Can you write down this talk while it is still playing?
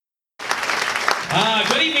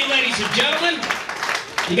Good evening, ladies and gentlemen.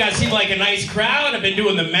 You guys seem like a nice crowd. I've been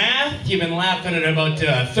doing the math. You've been laughing at about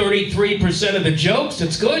 33% of the jokes.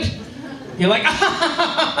 That's good. You're like,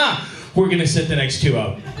 we're going to sit the next two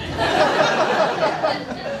out.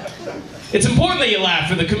 It's important that you laugh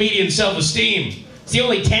for the comedian's self-esteem. It's the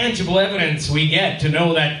only tangible evidence we get to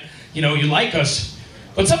know that, you like us.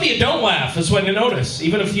 But some of you don't laugh. That's what I notice.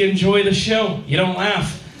 Even if you enjoy the show, you don't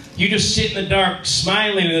laugh. You just sit in the dark,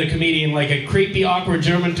 smiling at the comedian like a creepy, awkward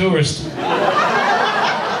German tourist. No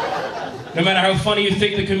matter how funny you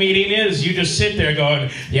think the comedian is, you just sit there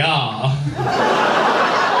going, yeah.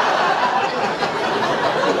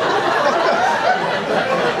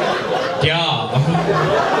 Yeah.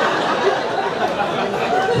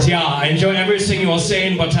 Yeah, I enjoy everything you are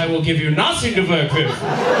saying, but I will give you nothing to work with.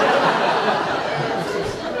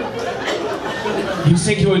 You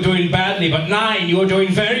think you are doing badly, but nein, you are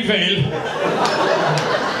doing very well.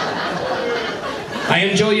 I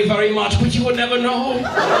enjoy you very much, but you will never know.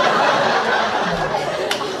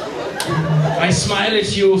 I smile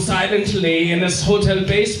at you silently in this hotel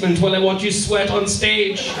basement while I watch you sweat on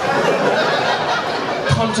stage.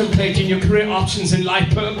 Contemplating your career options and life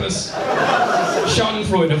purpose.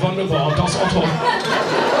 Schadenfreude, wunderbar, das Otto.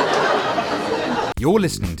 You're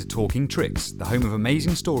listening to Talking Tricks, the home of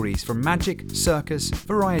amazing stories from magic, circus,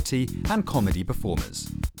 variety and comedy performers.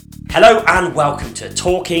 Hello and welcome to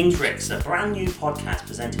Talking Tricks, a brand new podcast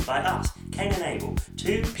presented by us, Cain and Abel,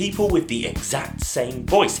 two people with the exact same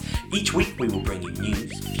voice. Each week we will bring you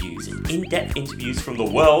news, views and in-depth interviews from the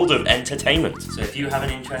world of entertainment. So if you have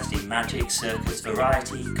an interest in magic, circus,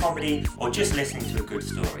 variety, comedy or just listening to a good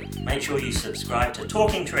story, make sure you subscribe to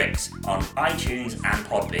Talking Tricks on iTunes and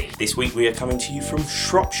Podbean. This week we are coming to you from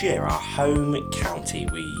Shropshire, our home county.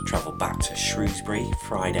 We travelled back to Shrewsbury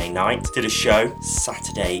Friday night, did a show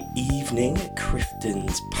Saturday evening at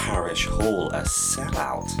Crifton's Parish Hall, a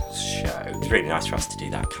sellout show. It was really nice for us to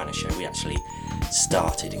do that kind of show. We actually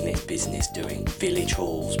started in this business doing village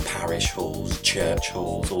halls, parish halls, church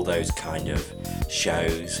halls, all those kind of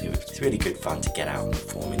shows. It was really good fun to get out and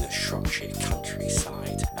perform in the Shropshire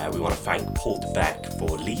countryside. We want to thank Paul de Beck for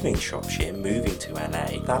leaving Shropshire, moving to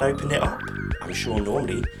LA. That opened it up. I'm sure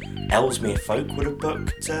normally Ellesmere folk would have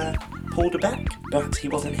booked Paul de Beck, but he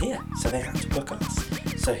wasn't here, so they had to book us.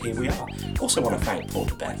 So here we are. Also want to thank Paul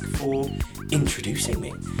de Beck for introducing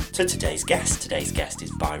me to today's guest. Today's guest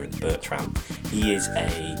is Byron Bertram. He is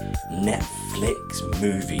a Netflix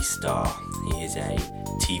movie star. He is a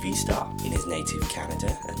TV star in his native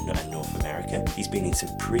Canada and North America. He's been in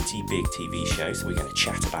some pretty big TV shows, so we're going to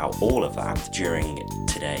chat about all of that during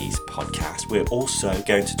today's podcast. We're also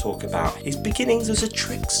going to talk about his beginnings as a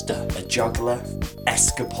trickster, a juggler,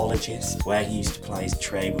 escapologist, where he used to play his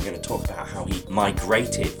trade. We're going to talk about how he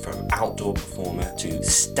migrated from outdoor performer to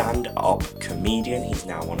stand-up comedian. He's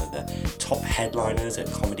now one of the top headliners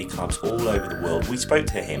at comedy clubs all over the world. We spoke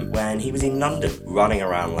to him when he was in London, running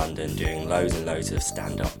around London doing loads and loads of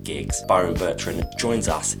stand-up gigs. Byron Bertram joins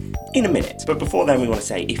us in a minute. But before then, we want to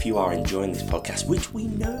say, if you are enjoying this podcast, which we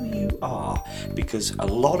know you are, because a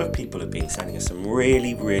lot of people have been sending us some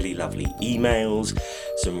really, really lovely emails,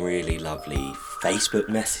 some really lovely Facebook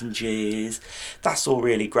messages. That's all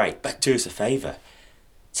really great. But do us a favour.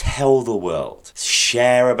 Tell the world.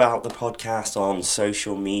 Share about the podcast on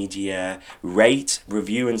social media. Rate,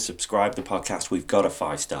 review and subscribe the podcast. We've got a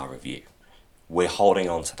 5-star review. We're holding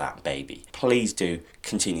on to that baby. Please do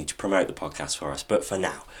continue to promote the podcast for us. But for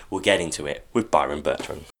now, we'll get into it with Byron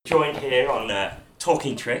Bertram. Joined here on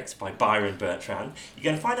Talking Tricks by Byron Bertram. You're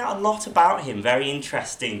going to find out a lot about him. Very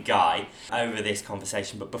interesting guy over this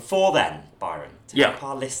conversation. But before then, Byron, to help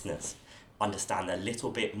our listeners understand a little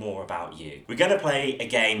bit more about you, we're going to play a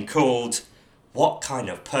game called What Kind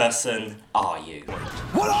of Person Are You?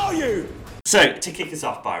 What are you? So, to kick us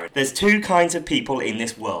off, Byron, there's two kinds of people in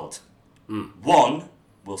this world. One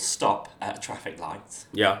will stop at a traffic light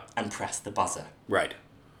and press the buzzer. Right.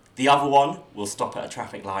 The other one will stop at a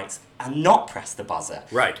traffic light and not press the buzzer.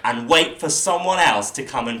 Right. And wait for someone else to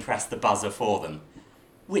come and press the buzzer for them.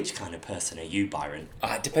 Which kind of person are you, Byron?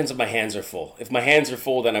 It depends if my hands are full. If my hands are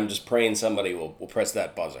full, then I'm just praying somebody will press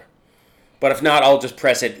that buzzer. But if not, I'll just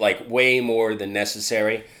press it like way more than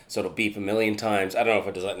necessary, so it'll beep a million times. I don't know if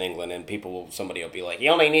it does that in England, and somebody will be like, you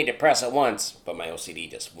only need to press it once. But my OCD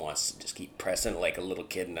just wants to just keep pressing it like a little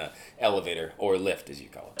kid in an elevator, or lift, as you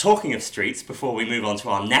call it. Talking of streets, before we move on to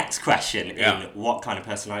our next question in What Kind of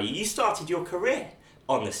Person Are You? You started your career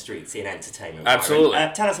on the streets in entertainment. Absolutely.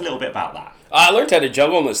 Tell us a little bit about that. I learned how to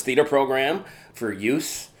juggle in this theater program for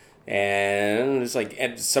youth, and it's like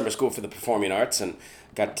at summer school for the performing arts, and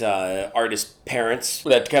Got artist parents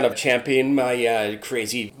that kind of champion my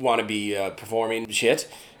crazy wannabe performing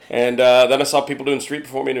shit. And then I saw people doing street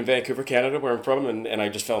performing in Vancouver, Canada, where I'm from, and I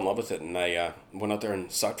just fell in love with it. And I went out there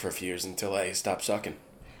and sucked for a few years until I stopped sucking.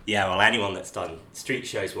 Yeah, well, anyone that's done street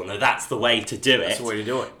shows will know that's the way to do it. That's the way to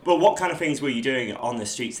do it. But what kind of things were you doing on the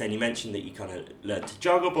streets then? You mentioned that you kind of learned to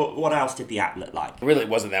juggle, but what else did the act look like? It really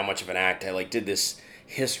wasn't that much of an act. I did this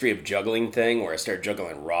history of juggling thing where I started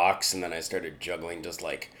juggling rocks, and then I started juggling just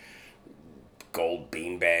gold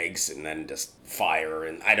beanbags, and then just fire,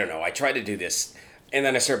 and I don't know. I tried to do this. And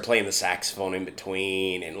then I started playing the saxophone in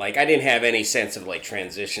between, and I didn't have any sense of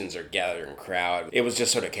transitions or gathering crowd. It was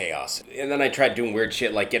just sort of chaos. And then I tried doing weird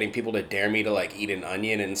shit like getting people to dare me to eat an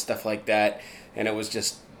onion and stuff like that. And it was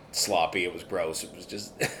just sloppy. It was gross. It was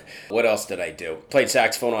just... What else did I do? Played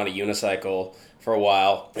saxophone on a unicycle for a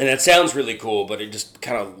while. And it sounds really cool, but it just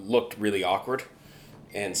kind of looked really awkward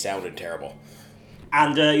and sounded terrible.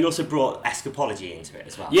 And you also brought escapology into it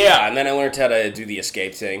as well. Yeah, and then I learned how to do the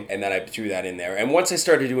escape thing, and then I threw that in there. And once I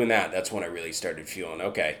started doing that, that's when I really started feeling,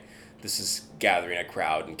 okay, this is gathering a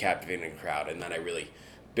crowd and captivating a crowd. And then I really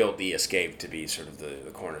built the escape to be sort of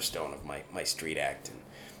the cornerstone of my street act,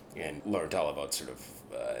 and learned all about sort of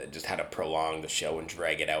just how to prolong the show and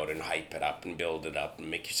drag it out and hype it up and build it up and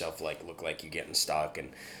make yourself look like you're getting stuck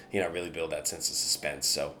and really build that sense of suspense.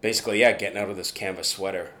 So basically, yeah, getting out of this canvas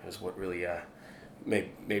sweater is what really...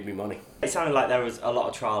 Made me money. It sounded like there was a lot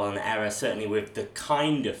of trial and error, certainly with the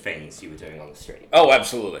kind of things you were doing on the street. Oh,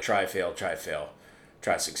 absolutely. Try, fail,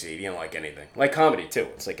 try, succeed. You don't like anything. Like comedy, too.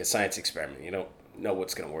 It's like a science experiment. You don't know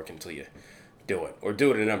what's going to work until you do it, or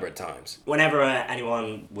do it a number of times. Whenever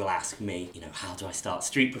anyone will ask me, how do I start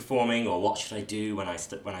street performing, or what should I do when I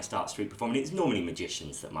start street performing, it's normally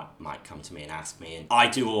magicians that might come to me and ask me, and I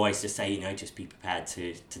do always just say, just be prepared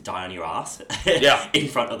to die on your ass in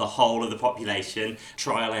front of the whole of the population.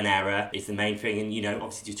 Trial and error is the main thing, and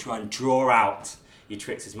obviously to try and draw out your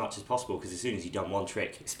tricks as much as possible, because as soon as you've done one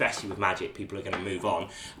trick, especially with magic, people are going to move on.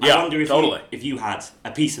 Yeah, I wonder if you had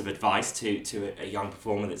a piece of advice to a young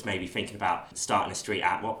performer that's maybe thinking about starting a street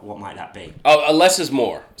act, what might that be? Oh, less is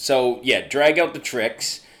more. So yeah, drag out the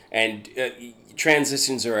tricks, and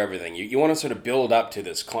transitions are everything. You want to sort of build up to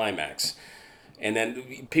this climax. And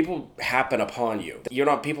then people happen upon you.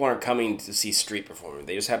 People aren't coming to see street performing.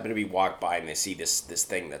 They just happen to be walk by and they see this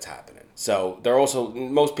thing that's happening. So they're also,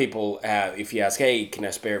 most people, if you ask, hey, can I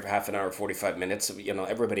spare half an hour, 45 minutes?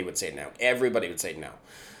 Everybody would say no. Everybody would say no.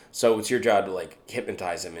 So it's your job to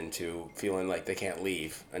hypnotize them into feeling like they can't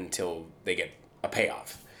leave until they get a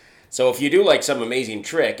payoff. So if you do some amazing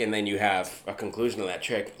trick and then you have a conclusion of that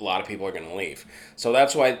trick, a lot of people are going to leave. So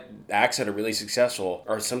that's why acts that are really successful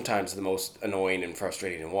are sometimes the most annoying and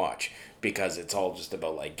frustrating to watch, because it's all just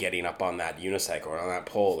about getting up on that unicycle or on that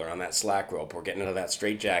pole or on that slack rope or getting into that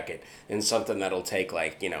straitjacket in something that'll take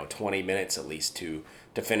 20 minutes at least to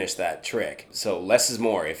finish that trick. So less is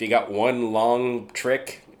more. If you got one long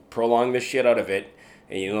trick, prolong the shit out of it,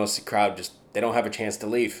 and you notice the crowd they don't have a chance to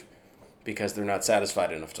leave, because they're not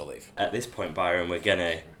satisfied enough to leave. At this point, Byron, we're going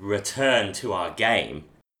to return to our game.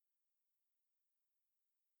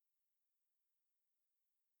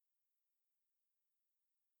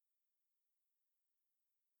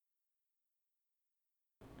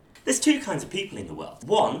 There's two kinds of people in the world.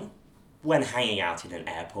 One, when hanging out in an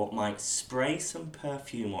airport, might spray some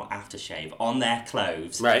perfume or aftershave on their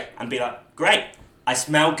clothes, right, and be like, great, I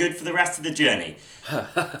smell good for the rest of the journey.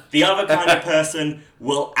 The other kind of person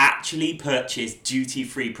will actually purchase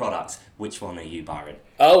duty-free products. Which one are you, Byron?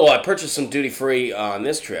 Oh, well, I purchased some duty-free on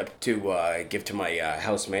this trip to give to my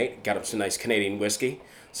housemate. Got him some nice Canadian whiskey.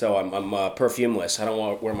 So I'm perfumeless. I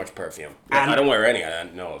don't wear much perfume. I don't wear any I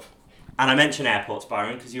know of. And I mention airports,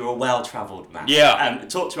 Byron, because you're a well-travelled man. Yeah.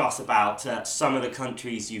 Talk to us about some of the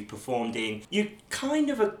countries you've performed in. You're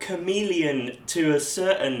kind of a chameleon to a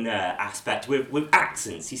certain aspect with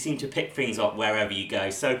accents. You seem to pick things up wherever you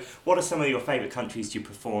go. So what are some of your favourite countries you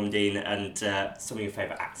performed in, and some of your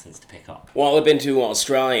favourite accents to pick up? Well, I've been to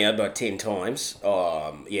Australia about 10 times.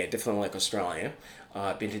 Definitely like Australia.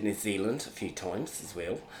 I've been to New Zealand a few times as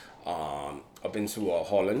well. I've been to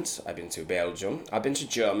Holland, I've been to Belgium, I've been to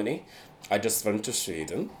Germany, I just went to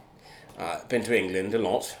Sweden, been to England a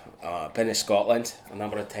lot, been to Scotland a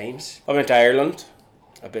number of times, I've been to Ireland,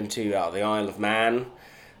 I've been to the Isle of Man,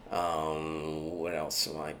 what else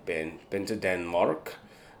have I been? Been to Denmark,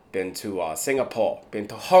 been to Singapore, been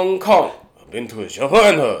to Hong Kong, I've been to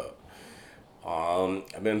Japan,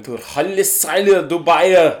 I've been to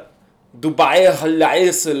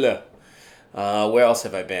Dubai, where else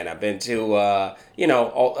have I been? I've been to,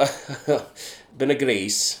 been to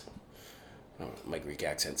Greece. Oh, my Greek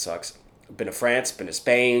accent sucks. I've been to France, been to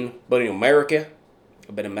Spain, been to America,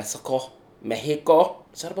 I've been to Mexico.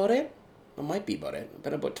 Is that about it? That might be about it. I've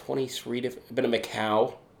been about 23 different... I've been to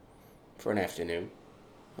Macau for an afternoon.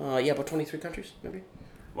 Yeah, about 23 countries, maybe.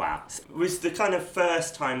 Wow. Was the kind of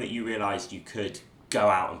first time that you realised you could go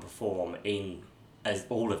out and perform in as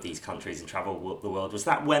all of these countries and travel the world, was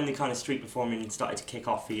that when the kind of street performing started to kick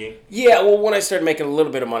off for you? Yeah, well, when I started making a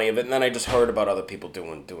little bit of money of it, and then I just heard about other people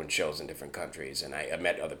doing shows in different countries, and I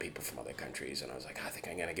met other people from other countries, and I was like, I think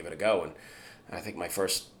I'm going to give it a go. And I think my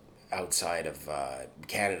first outside of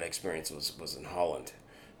Canada experience was in Holland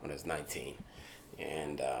when I was 19.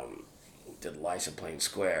 And did Lysaplane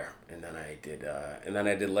Square, and then I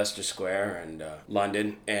did Leicester Square and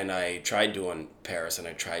London, and I tried doing Paris, and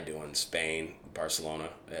I tried doing Spain, Barcelona.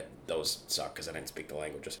 Those suck because I didn't speak the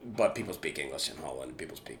languages, but people speak English in Holland,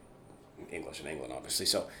 people speak English in England, obviously.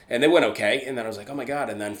 So, and they went okay, and then I was like, oh my god.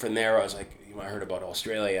 And then from there I was like, I heard about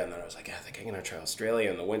Australia, and then I was like, I think I'm gonna try Australia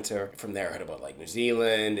in the winter. From there I heard about like New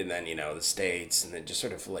Zealand, and then the States, and then just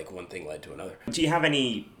sort of like one thing led to another. Do you have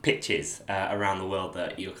any pitches around the world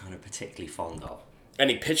that you're kind of particularly fond of?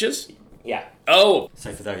 Any pitches? Yeah. Oh.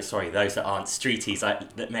 So for those that aren't streeties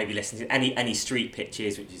that maybe listen to any street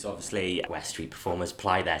pitches, which is obviously where street performers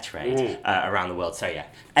ply their trade around the world. So yeah,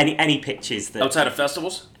 any pitches that outside of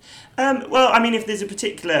festivals. Well, I mean, if there's a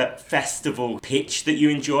particular festival pitch that you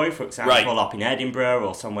enjoy, for example, up in Edinburgh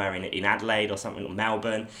or somewhere in Adelaide or something, or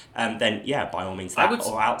Melbourne, then yeah, by all means,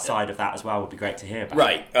 or outside of that as well would be great to hear about.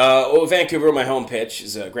 Right. Well, Vancouver, my home pitch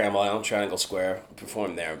is Granville Island, Triangle Square. I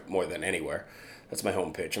perform there more than anywhere. That's my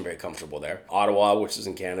home pitch. I'm very comfortable there. Ottawa, which is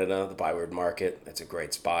in Canada, the Byward Market. That's a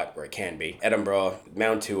great spot where it can be. Edinburgh,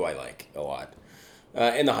 Mount 2 I like a lot.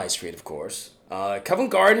 In the High Street, of course. Covent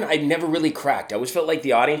Garden, I never really cracked. I always felt like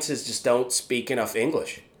the audiences just don't speak enough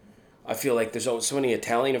English. I feel like there's so many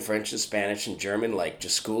Italian and French and Spanish and German, like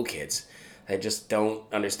just school kids that just don't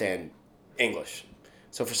understand English.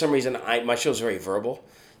 So for some reason, my show's very verbal.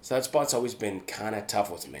 So that spot's always been kind of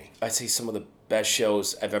tough with me. I'd say some of the best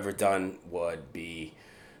shows I've ever done would be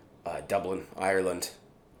Dublin, Ireland.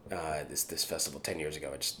 This festival 10 years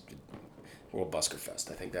ago. World Busker Fest.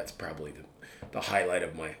 I think that's probably the highlight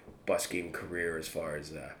of my busking career as far as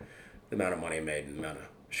the amount of money I made in the amount of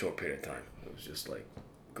short period of time. It was just like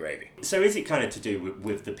gravy. So is it kind of to do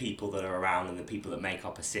with the people that are around and the people that make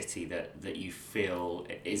up a city that you feel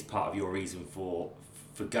is part of your reason for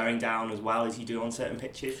going down as well as you do on certain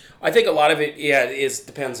pitches? I think a lot of it,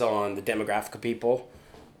 depends on the demographic of people.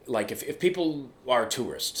 Like if people are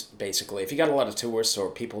tourists, basically, if you got a lot of tourists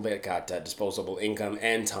or people that got disposable income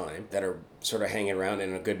and time that are sort of hanging around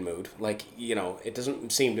in a good mood, like, it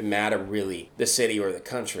doesn't seem to matter really the city or the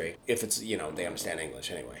country if it's, they understand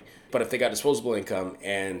English anyway. But if they got disposable income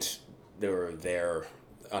and they're there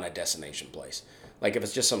on a destination place, like if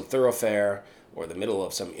it's just some thoroughfare or the middle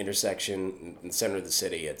of some intersection in the center of the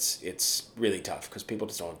city, it's really tough because people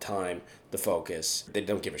just don't have time, the focus, they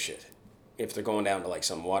don't give a shit. If they're going down to like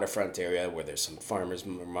some waterfront area where there's some farmers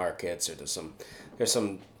markets or there's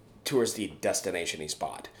some touristy destination-y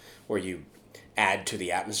spot where you add to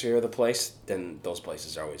the atmosphere of the place, then those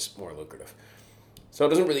places are always more lucrative. So it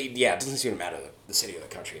doesn't seem to matter the city or the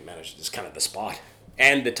country. It matters just kind of the spot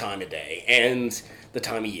and the time of day and the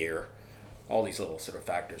time of year, all these little sort of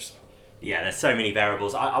factors. Yeah, there's so many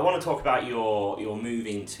variables. I want to talk about your move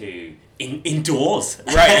into indoors.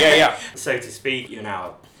 Right, yeah. So to speak, you're now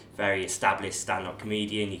a very established stand-up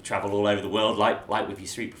comedian. You travel all over the world, like with your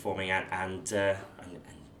street performing, and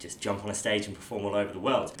just jump on a stage and perform all over the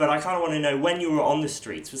world. But I kind of want to know, when you were on the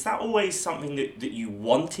streets, was that always something that you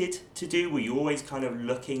wanted to do? Were you always kind of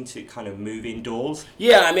looking to kind of move indoors?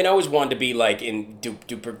 Yeah, I mean, I always wanted to be like do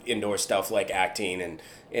indoor stuff like acting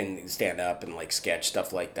and stand up and like sketch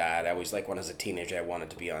stuff like that. I always, like, when I was a teenager, I wanted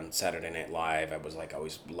to be on Saturday Night Live. I was like, I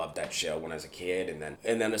always loved that show when I was a kid,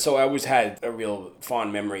 and then so I always had a real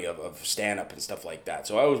fond memory of stand up and stuff like that.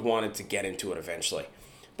 So I always wanted to get into it eventually.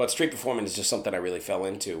 But street performing is just something I really fell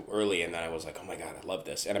into early, and then I was like, oh my god, I love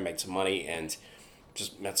this. And I made some money and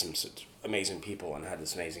just met some amazing people and had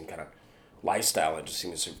this amazing kind of lifestyle. It just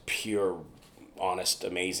seemed this pure, honest,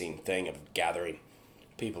 amazing thing of gathering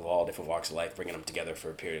people of all different walks of life, bringing them together for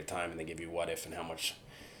a period of time, and they give you what if and how much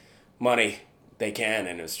money they can,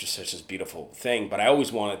 and it's just such a beautiful thing. But I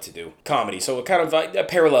always wanted to do comedy, so it kind of a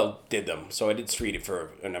parallel did them. So I did street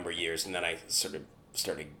for a number of years, and then I sort of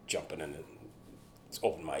started jumping into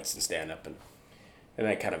open mics and stand up, and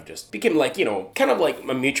I kind of just became like, kind of like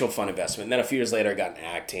a mutual fund investment. And then a few years later I got into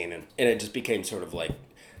acting, and it just became sort of like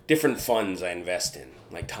different funds I invest in,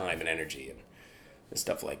 like time and energy and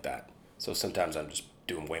stuff like that. So sometimes I'm just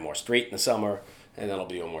doing way more street in the summer, And then I'll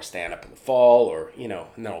be doing more stand-up in the fall, or, and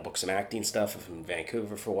then I'll book some acting stuff if I'm in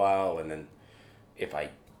Vancouver for a while, and then if I,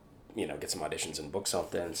 get some auditions and book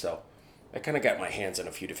something. So I kind of got my hands in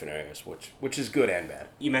a few different areas, which is good and bad.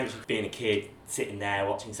 You mentioned being a kid, sitting there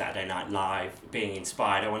watching Saturday Night Live, being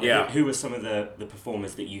inspired. I wonder who were some of the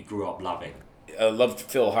performers that you grew up loving? I loved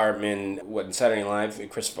Phil Hartman, Saturday Night Live,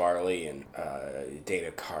 Chris Farley, and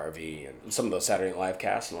Dana Carvey, and some of those Saturday Night Live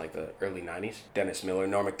casts in like the early 90s. Dennis Miller,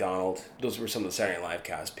 Norm Macdonald. Those were some of the Saturday Night Live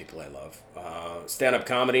cast people I love. Stand-up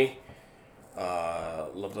comedy.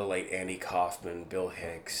 Love the late Andy Kaufman, Bill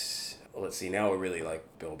Hicks. Let's see, now I really like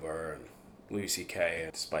Bill Burr and Louis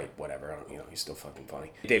C.K. Despite whatever, he's still fucking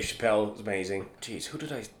funny. Dave Chappelle was amazing. Jeez, who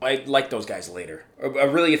did I liked those guys later. I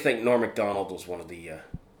really think Norm Macdonald was one of the...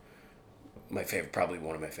 my favorite, probably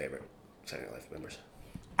one of my favorite Saturday Night Live members.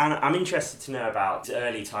 And I'm interested to know about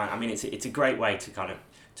early time. I mean, it's a great way to kind of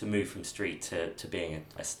to move from street to being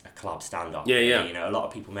a club stand-up. Yeah. A lot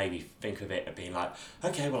of people maybe think of it as being like,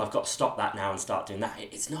 okay, well, I've got to stop that now and start doing that.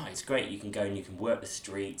 It's not. It's great. You can go and you can work the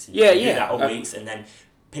streets and you can do that all weeks, and then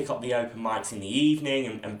pick up the open mics in the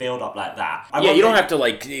evening and build up like that. You don't have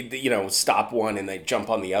to stop one and they jump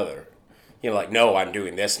on the other. No, I'm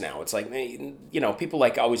doing this now. It's like, people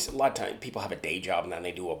always, a lot of times, people have a day job and then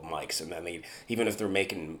they do open mics, and then they, even if they're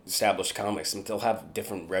making established comics, they'll have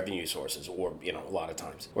different revenue sources, or, a lot of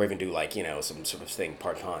times, or even do some sort of thing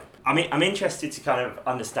part-time. I mean, I'm interested to kind of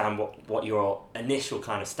understand what your initial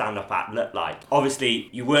kind of stand-up act looked like. Obviously,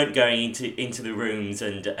 you weren't going into the rooms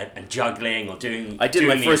and juggling or doing... I did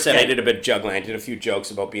my first set, I did a bit of juggling. I did a few jokes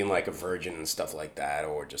about being like a virgin and stuff like that,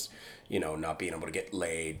 or just... not being able to get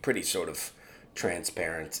laid, pretty sort of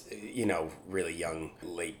transparent, really young,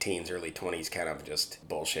 late teens, early 20s kind of just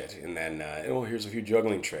bullshit. And then, here's a few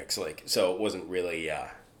juggling tricks. So it wasn't really,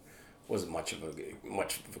 wasn't much of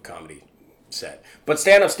a comedy set. But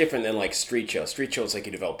stand-up's different than street show. Street show is you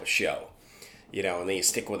develop a show, and then you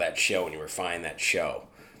stick with that show and you refine that show.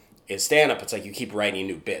 In stand-up, it's you keep writing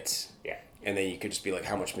new bits. Yeah. And then you could just be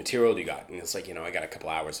how much material do you got? And it's I got a couple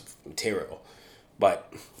hours of material.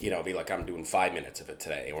 But, be I'm doing 5 minutes of it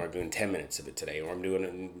today, or I'm doing 10 minutes of it today, or I'm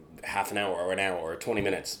doing half an hour, or an hour, or 20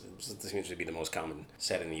 minutes. This seems to be the most common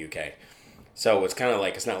set in the UK. So it's kind of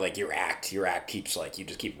it's not your act keeps you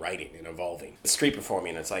just keep writing and evolving. Street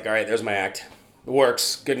performing, it's all right, there's my act. It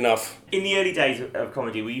works, good enough. In the early days of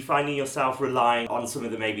comedy, were you finding yourself relying on some of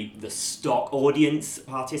the stock audience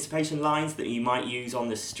participation lines that you might use on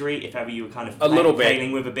the street? If ever you were kind of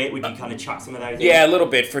failing with a bit, would you kind of chuck some of those in? Yeah, a little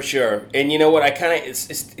bit, for sure. And you know what, I kind of,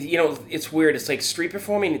 it's weird. It's street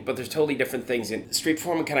performing, but there's totally different things. And street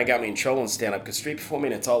performing kind of got me in trouble in stand-up, because street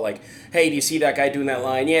performing, it's all hey, do you see that guy doing that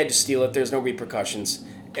line? Yeah, just steal it. There's no repercussions.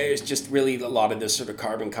 It's just really a lot of this sort of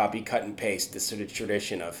carbon copy, cut and paste, this sort of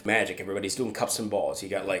tradition of magic. Everybody's doing cups and balls. You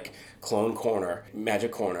got Clone Corner,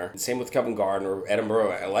 Magic Corner. Same with Covent Garden or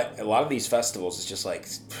Edinburgh. A lot of these festivals, it's just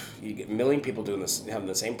you get a million people doing this, having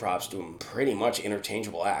the same props, doing pretty much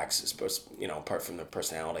interchangeable acts, apart from their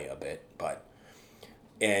personality a bit,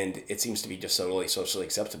 and it seems to be just totally socially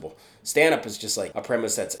acceptable. Stand-up is just a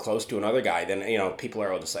premise that's close to another guy. Then, people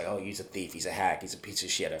are all just oh, he's a thief, he's a hack, he's a piece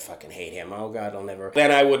of shit, I fucking hate him. Oh, God, I'll never...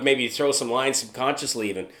 Then I would maybe throw some lines subconsciously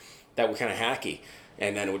even that were kind of hacky.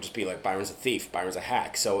 And then it would just be Byron's a thief, Byron's a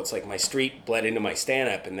hack. So it's my street bled into my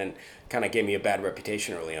stand-up, and then kind of gave me a bad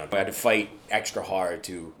reputation early on. I had to fight extra hard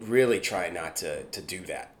to really try not to do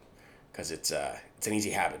that. Because it's an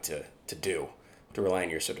easy habit to do, to rely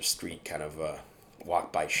on your sort of street kind of...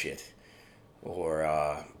 walk by shit,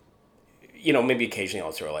 or maybe occasionally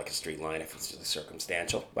I'll throw a street line if it's just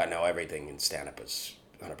circumstantial, but no, everything in stand-up is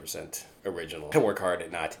 100% original. I work hard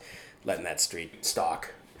at not letting that street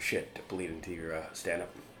stock shit bleed into your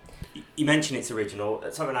stand-up. You mentioned it's original.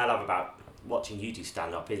 Something I love about watching you do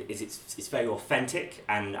stand-up is it's very authentic,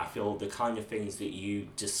 and I feel the kind of things that you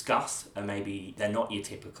discuss are maybe they're not your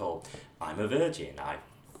typical I'm a virgin, I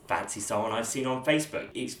fancy someone I've seen on Facebook.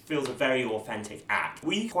 It feels a very authentic act.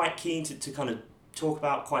 Were you quite keen to kind of talk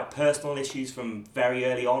about quite personal issues from very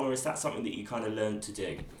early on, or is that something that you kind of learned to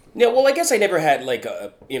do? Yeah, well, I guess I never had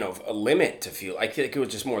a limit to feel. I think it was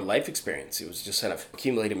just more life experience. It was just kind of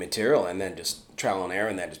accumulated material and then just trial and error,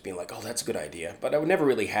 and then just being oh, that's a good idea. But I never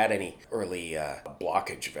really had any early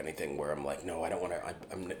blockage of anything where I'm no, I don't want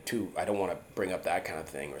to. I don't want to bring up that kind of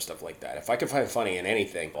thing or stuff like that. If I can find funny in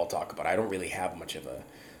anything, I'll talk about it. I don't really have much of a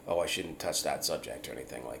I shouldn't touch that subject or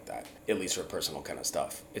anything like that, at least for personal kind of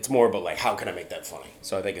stuff. It's more about how can I make that funny?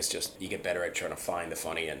 So I think it's just you get better at trying to find the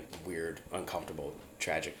funny and weird, uncomfortable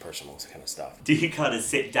tragic, personal kind of stuff. Do you kind of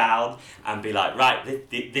sit down and be like, right,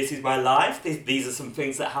 this is my life, these are some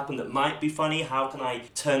things that happen that might be funny, how can I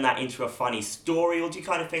turn that into a funny story? Or do you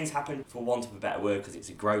kind of things happen, for want of a better word, because it's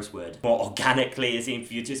a gross word, more organically, as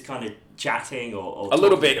if you're just kind of chatting or a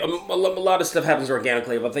little bit. A lot of stuff happens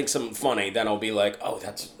organically. If I think something funny, then I'll be like, oh,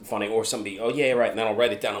 that's funny. Or somebody, oh, yeah, right. And then I'll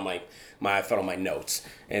write it down on my iPhone on my notes.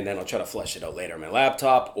 And then I'll try to flesh it out later on my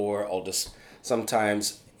laptop. Or I'll just,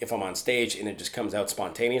 sometimes if I'm on stage and it just comes out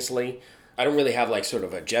spontaneously, I don't really have like sort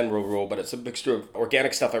of a general rule, but it's a mixture of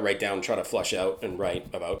organic stuff I write down, try to flush out and write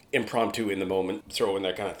about, impromptu in the moment, throw in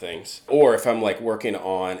that kind of things. Or if I'm like working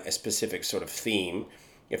on a specific sort of theme,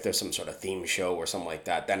 if there's some sort of theme show or something like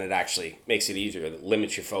that, then it actually makes it easier. It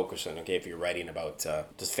limits your focus. And okay, if you're writing about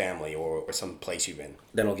just family or some place you've been,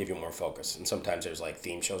 then it'll give you more focus. And sometimes there's like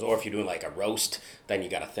theme shows, or if you're doing like a roast, then you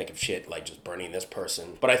got to think of shit like just burning this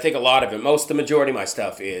person. But I think a lot of it, the majority of my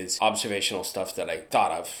stuff is observational stuff that I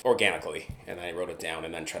thought of organically, and I wrote it down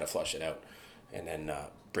and then try to flush it out and then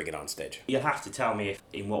bring it on stage. You'll have to tell me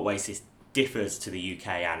in what ways this differs to the UK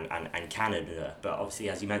and Canada, but obviously,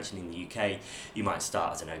 as you mentioned, in the UK you might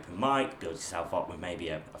start as an open mic, build yourself up with maybe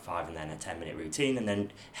a 5 and then a 10-minute routine, and then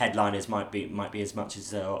headliners might be as much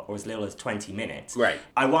as or as little as 20 minutes. Right.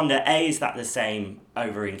 I wonder, A, is that the same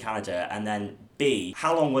over in Canada, and then B,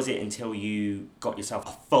 how long was it until you got yourself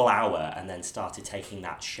a full hour and then started taking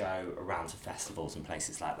that show around to festivals and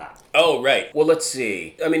places like that? Oh, right. Well, let's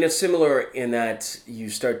see. I mean, it's similar in that you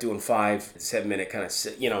start doing 5-7 minute kind of,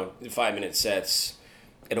 5-minute sets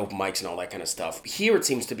at open mics and all that kind of stuff. Here it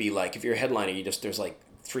seems to be like, if you're a headliner, there's like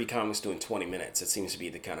 3 comics doing 20 minutes. It seems to be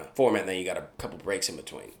the kind of format, and then you got a couple breaks in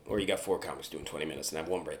between. Or you got 4 comics doing 20 minutes and have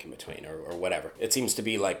 1 break in between, or whatever. It seems to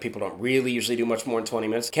be like people don't really usually do much more than 20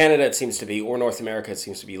 minutes. Canada, it seems to be, or North America, it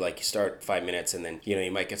seems to be like you start 5 minutes and then,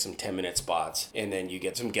 you might get some 10-minute spots. And then you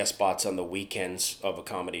get some guest spots on the weekends of a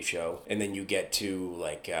comedy show. And then you get to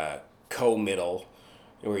like co-middle,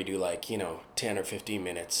 where you do like, 10 or 15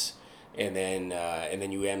 minutes. And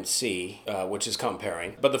then you MC, which is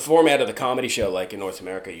comparing. But the format of the comedy show, like in North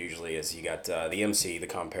America, usually is you got the MC, the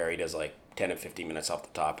compare, he does like 10 and 15 minutes off the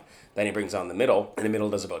top. Then he brings on the middle, and the middle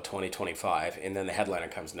does about 20, 25, and then the headliner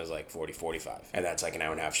comes and does like 40, 45. And that's like an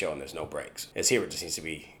hour and a half show, and there's no breaks. As here, it just needs to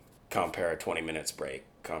be compare 20 minutes break,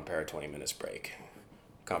 compare 20 minutes break,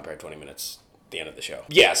 compare 20 minutes at the end of the show.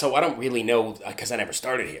 Yeah, so I don't really know, because I never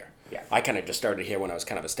started here. Yeah. I kind of just started here when I was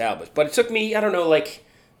kind of established. But it took me, I don't know, like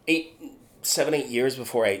 7, 8 years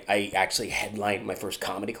before I actually headlined my first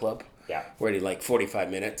comedy club. Yeah. Where I did like 45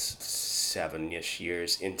 minutes, 7-ish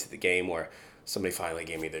years into the game, where somebody finally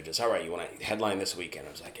gave me all right, you want to headline this weekend?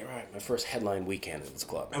 I was like, all right, my first headline weekend at this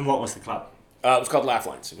club. And what was the club? It was called Laugh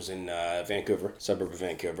Lines. It was in Vancouver, suburb of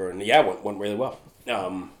Vancouver, and yeah, it went really well.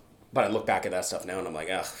 But I look back at that stuff now and I'm like,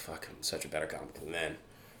 fuck, I'm such a better comic than then.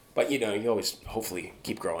 But you always hopefully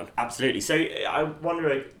keep growing. Absolutely. So I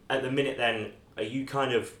wonder, at the minute then, are you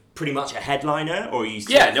kind of pretty much a headliner, or are you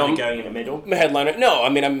still kind of going in the middle? I'm a headliner. No, I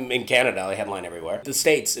mean, I'm in Canada. I headline everywhere. The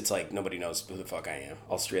States, it's like nobody knows who the fuck I am.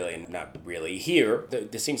 Australia, not really. Here,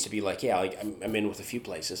 there seems to be like, I'm in with a few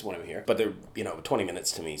places when I'm here. But they're, 20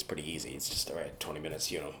 minutes to me is pretty easy. It's just, all right, 20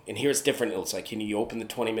 minutes, And here it's different. It's like, you open the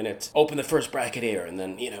 20 minutes, open the first bracket here, and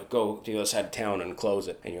then, go to the other side of town and close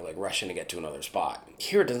it. And you're like rushing to get to another spot.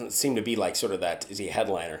 Here it doesn't seem to be like sort of that, is he a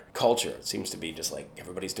headliner culture. It seems to be just like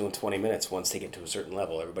everybody's doing 20 minutes. Once they get to a certain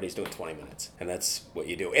level, everybody's doing 20 minutes. And that's what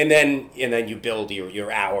you do. And then you build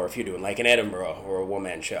your hour if you're doing like an Edinburgh or a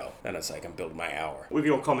one-man show. Then it's like I'm building my hour. With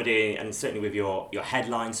your comedy, and certainly with your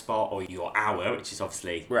headline spot or your hour, which is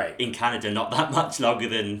obviously right in Canada not that much longer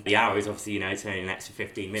than the hour is, obviously, it's only an extra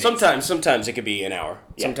 15 minutes. Sometimes it could be an hour.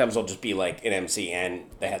 Yeah. Sometimes I'll just be like an MC and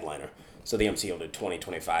the headliner. So the MC will do 20,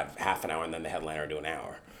 25, half an hour, and then the headliner will do an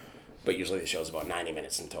hour. But usually the show's about 90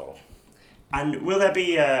 minutes in total. And will there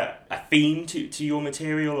be a theme to your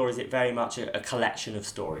material, or is it very much a collection of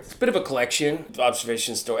stories? It's a bit of a collection of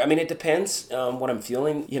observation story. I mean, it depends what I'm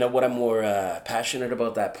feeling, what I'm more passionate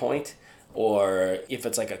about that point. Or if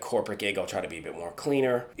it's like a corporate gig, I'll try to be a bit more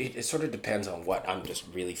cleaner. It sort of depends on what I'm just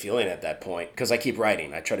really feeling at that point. Because I keep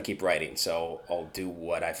writing. I try to keep writing. So I'll do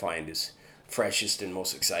what I find is freshest and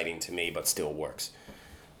most exciting to me, but still works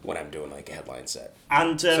when I'm doing like a headline set.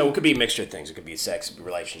 And so it could be a mixture of things. It could be sex, it could be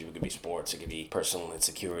relationship, it could be sports, it could be personal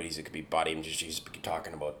insecurities, it could be body image issues, it could be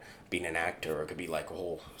talking about being an actor, or it could be like a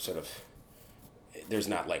whole sort of, there's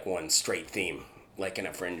not like one straight theme, like in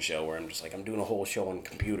a Fringe show where I'm just like, I'm doing a whole show on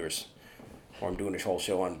computers, or I'm doing a whole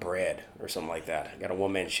show on bread, or something like that. I got a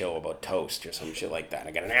one-man show about toast, or some shit like that.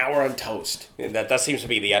 I got an hour on toast. And that seems to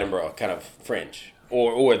be the Edinburgh kind of Fringe,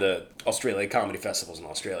 or the Australia comedy festivals in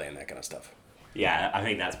Australia and that kind of stuff. Yeah, I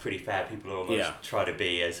think that's pretty fair. People almost Yeah. try to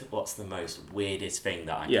be as, what's the most weirdest thing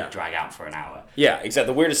that I Yeah. can drag out for an hour? Yeah,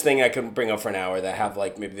 exactly. The weirdest thing I could bring up for an hour that have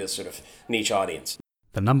like maybe this sort of niche audience.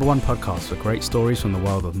 The #1 podcast for great stories from the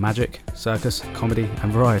world of magic, circus, comedy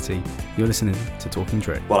and variety. You're listening to Talking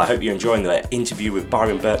Trick. Well, I hope you're enjoying the interview with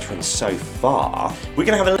Byron Bertrand so far. We're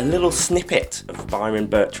going to have a little snippet of Byron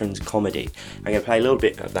Bertrand's comedy. I'm going to play a little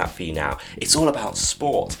bit of that for you now. It's all about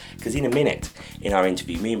sport, because in a minute in our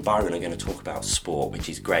interview, me and Byron are going to talk about sport, which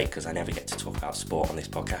is great because I never get to talk about sport on this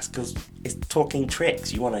podcast because it's Talking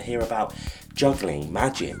Tricks. You want to hear about juggling,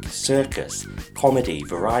 magic, circus, comedy,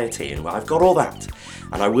 variety, and I've got all that.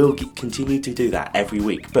 And I will continue to do that every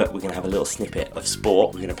week, but we're going to have a little snippet of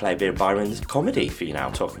sport. We're going to play a bit of Byron's comedy for you now,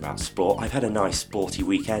 talking about sport. I've had a nice sporty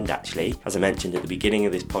weekend, actually. As I mentioned at the beginning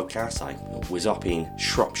of this podcast, I was up in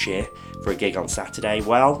Shropshire for a gig on Saturday.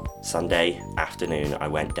 Well, Sunday afternoon, I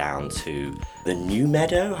went down to the New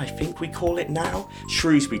Meadow, I think we call it now,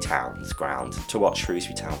 Shrewsbury Town's ground, to watch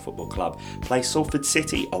Shrewsbury Town Football Club play Salford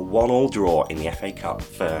City, a 1-1 draw in the FA Cup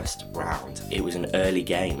first round. It was an early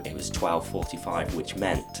game. It was 12:45, which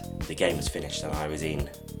meant the game was finished and I was in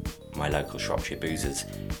my local Shropshire Boozers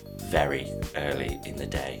very early in the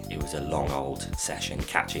day. It was a long old session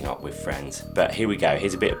catching up with friends. But here we go.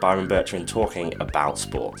 Here's a bit of Byron Bertrand talking about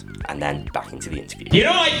sport and then back into the interview. You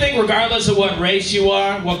know, I think regardless of what race you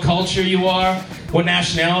are, what culture you are, what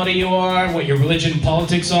nationality you are, what your religion and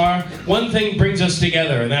politics are, one thing brings us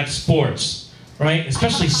together, and that's sports, right?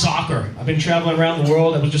 Especially soccer. I've been traveling around the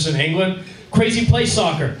world. I was just in England. Crazy place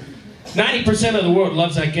soccer. 90% of the world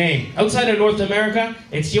loves that game. Outside of North America,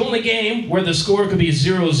 it's the only game where the score could be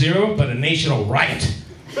 0-0, but a nation will riot.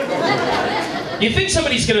 You think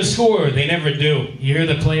somebody's going to score, they never do. You hear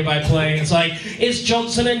the play-by-play, it's like, it's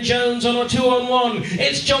Johnson and Jones on a 2-on-1.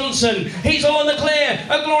 It's Johnson, he's all in the clear.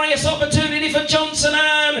 A glorious opportunity for Johnson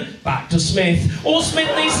and back to Smith. All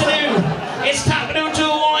Smith needs to do is tap it into a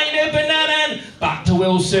wide open net and back to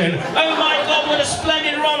Wilson. Oh my God, what a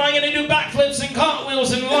splendid run. I'm going to do backflips and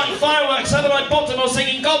cartwheels and light fireworks out of my bottom. I was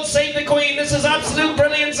thinking, God save the Queen, this is absolute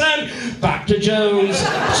brilliance. And back to Jones.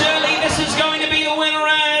 Surely this is going to be the winner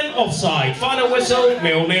and offside. Final whistle,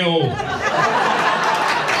 0-0.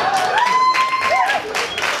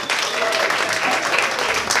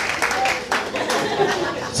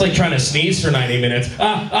 It's like trying to sneeze for 90 minutes.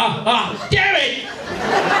 Damn it!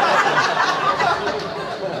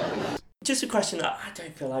 Just a question that I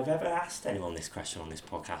don't feel I've ever asked anyone this question on this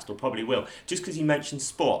podcast, or probably will, just because you mentioned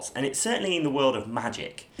sports, and it's certainly in the world of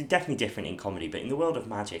magic. It's definitely different in comedy, but in the world of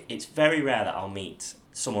magic, it's very rare that I'll meet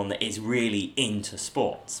someone that is really into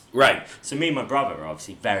sports. Right. So me and my brother are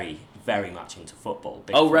obviously very, very much into football.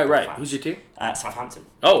 Big Oh, right, football right. fans. Who's your team? Southampton.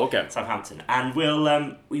 Oh, okay. Southampton. And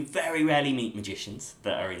we very rarely meet magicians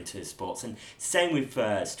that are into sports. And same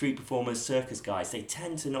with street performers, circus guys. They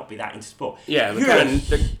tend to not be that into sport. Yeah,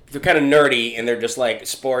 they're kind of nerdy, and they're just like,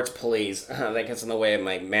 sports, please. That gets in the way of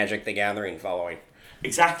my Magic the Gathering following.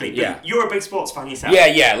 Exactly. But Yeah. you're a big sports fan yourself.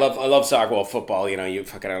 Yeah, I love soccer. Well, football, you know, I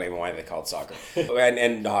don't even know why they call it soccer.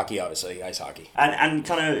 and hockey, obviously, ice hockey. And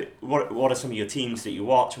kind of, what are some of your teams that you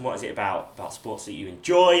watch, and what is it about sports that you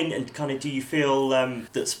enjoy, and kind of, do you feel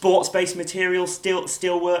that sports-based material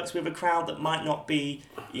still works with a crowd that might not be,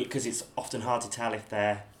 because it's often hard to tell if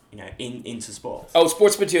they're, you know, into sports? Oh,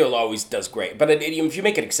 sports material always does great, but if you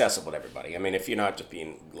make it accessible to everybody, I mean, if you're not just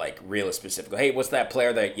being like really specific, hey, what's that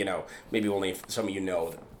player that, you know, maybe only some of you know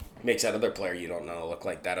that makes that other player you don't know look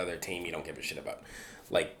like that other team you don't give a shit about,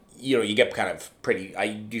 like, you know, you get kind of pretty. I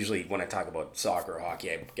usually, when I talk about soccer or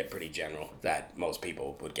hockey, I get pretty general that most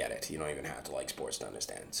people would get it. You don't even have to like sports to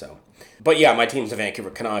understand. So, but yeah, my team's the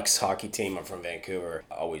Vancouver Canucks hockey team. I'm from Vancouver.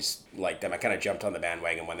 I always liked them. I kind of jumped on the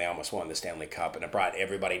bandwagon when they almost won the Stanley Cup, and it brought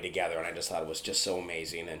everybody together, and I just thought it was just so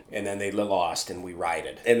amazing. And then they lost, and we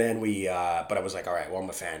rioted. And then but I was like, all right, well, I'm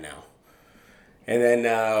a fan now. And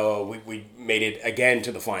then we made it again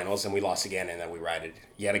to the finals, and we lost again, and then we rioted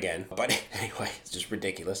yet again. But anyway, it's just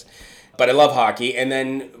ridiculous. But I love hockey. And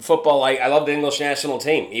then football, I love the English national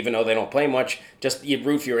team, even though they don't play much. Just, you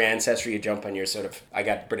root for your ancestry, you jump on your sort of, I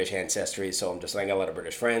got British ancestry, so I got a lot of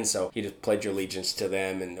British friends, so you just pledge your allegiance to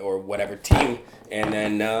them or whatever team. And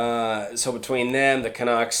then, so between them, the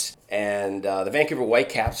Canucks, and the Vancouver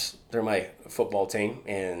Whitecaps, they're my football team,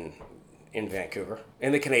 and in Vancouver,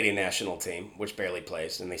 and the Canadian national team, which barely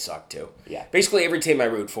plays, and they suck too. Yeah. Basically, every team I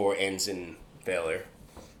root for ends in failure.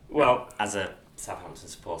 Well, as a Southampton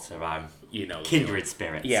supporter, I'm kindred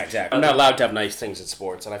spirits. Yeah, exactly. I'm not allowed to have nice things in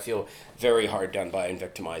sports, and I feel very hard done by and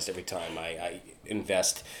victimized every time I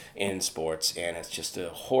invest in sports, and it's just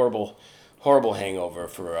a horrible, horrible hangover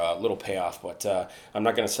for a little payoff, but I'm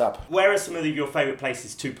not going to stop. Where are some of your favourite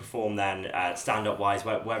places to perform then, stand-up wise,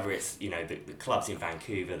 whether it's, you know, the clubs in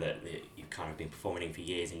Vancouver that you've kind of been performing in for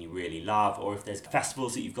years and you really love, or if there's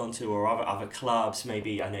festivals that you've gone to or other clubs,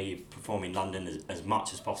 maybe. I know you perform in London as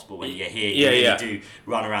much as possible when you're here. You really do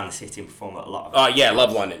run around the city and perform at a lot of I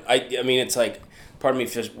love London. I mean, it's like, part of me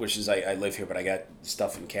wishes I live here, but I got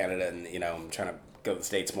stuff in Canada and, you know, I'm trying to go to the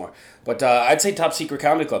States more. But I'd say Top Secret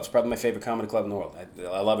Comedy Club's probably my favorite comedy club in the world.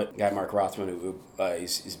 I love it. Guy Mark Rothman, who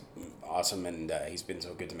he's awesome, and he's been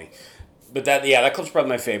so good to me. But that club's probably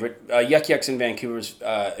my favorite. Yuck Yucks in Vancouver is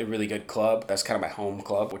a really good club. That's kind of my home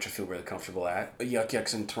club, which I feel really comfortable at. Yuck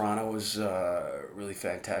Yucks in Toronto was a really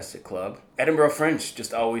fantastic club. Edinburgh Fringe, it's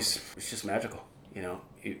just magical. You know,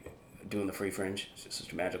 doing the free Fringe, it's just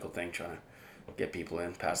such a magical thing, trying to get people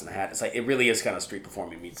in, passing the hat. It's like, it really is kind of street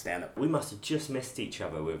performing meets stand-up. We must have just missed each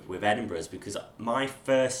other with Edinburgh's, because my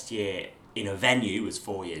first year in a venue was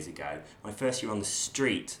 4 years ago. My first year on the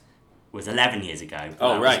street was 11 years ago.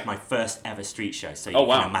 Oh, right. That was my first ever street show, so you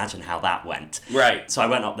can imagine how that went. Right. So I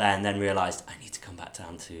went up there and then realised I need to come back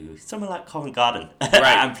down to somewhere like Covent Garden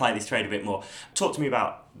and play this trade a bit more. Talk to me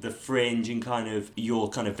about the Fringe and kind of your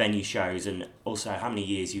kind of venue shows, and also how many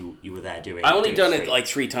years you were there doing. I only done it like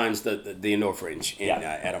 3 times the indoor Fringe in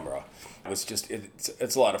Edinburgh. It was just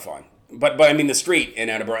it's a lot of fun. But I mean, the street in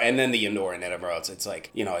Edinburgh and then the indoor in Edinburgh, it's like,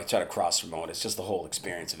 you know, I try to cross promote. It's just the whole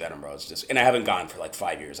experience of Edinburgh. It's just, and I haven't gone for like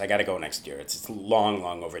 5 years. I got to go next year. It's long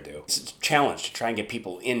overdue. It's a challenge to try and get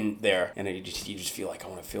people in there, and you just feel like, I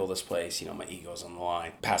want to fill this place. You know, my ego's on the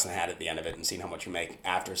line. Passing the hat at the end of it and seeing how much you make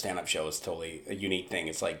after a stand-up show is totally a unique thing.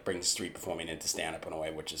 It's like brings street performing into stand-up in a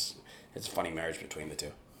way, which is, it's a funny marriage between the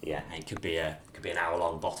two. Yeah, and it could be an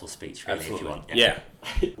hour-long bottle speech, really, Absolutely. if you want. Yeah.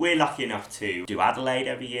 We're lucky enough to do Adelaide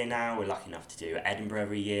every year now. We're lucky enough to do Edinburgh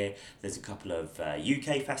every year. There's a couple of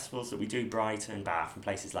UK festivals that we do, Brighton, Bath, and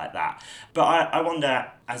places like that. But I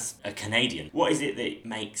wonder, as a Canadian, what is it that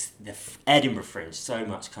makes the Edinburgh Fringe so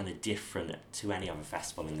much kind of different to any other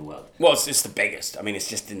festival in the world? Well, it's the biggest. I mean, it's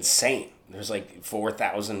just insane. There's like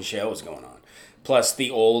 4,000 shows going on. Plus the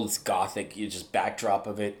old Gothic, just backdrop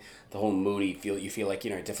of it, the whole moody feel. You feel like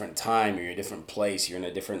you're in a different time, you're in a different place, you're in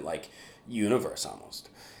a different like universe almost,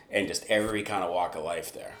 and just every kind of walk of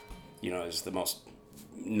life there. You know, there's the most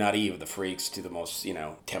nutty of the freaks to the most, you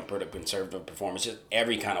know, temperate of conservative performers. Just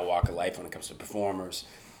every kind of walk of life when it comes to performers.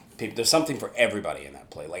 People, there's something for everybody in that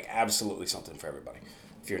play. Like absolutely something for everybody.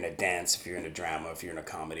 If you're in a dance, if you're in a drama, if you're in a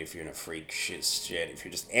comedy, if you're in a freak shit, if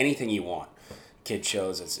you're just anything you want. Kid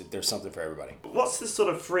shows, there's something for everybody. What's the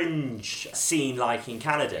sort of Fringe scene like in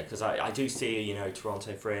Canada? Because I do see, you know,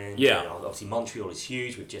 Toronto Fringe. Yeah. You know, obviously Montreal is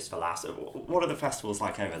huge with Just for Laughs. What are the festivals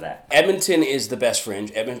like over there? Edmonton is the best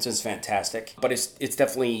Fringe. Edmonton's fantastic, but it's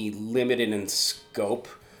definitely limited in scope.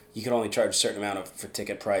 You can only charge a certain amount for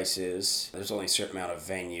ticket prices. There's only a certain amount of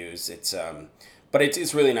venues. But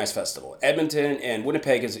it's really a nice festival. Edmonton and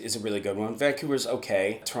Winnipeg is a really good one. Vancouver's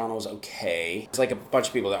okay. Toronto's okay. It's like a bunch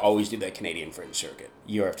of people that always do that Canadian Fringe circuit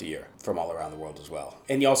year after year from all around the world as well.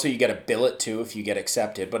 And you get a billet too if you get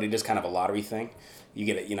accepted, but it is kind of a lottery thing. You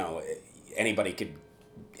get it, you know, anybody could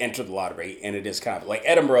enter the lottery, and it is kind of like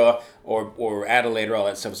Edinburgh or Adelaide or all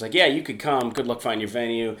that stuff. It's like, yeah, you could come, good luck finding your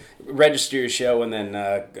venue, register your show, and then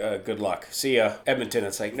good luck. See ya. Edmonton,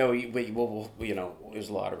 it's like, no, we'll you know, there's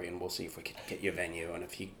a lottery, and we'll see if we can get you a venue, and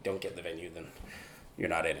if you don't get the venue, then you're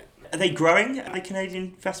not in it. Are they growing? Are the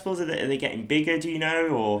Canadian festivals? Are they getting bigger, do you know?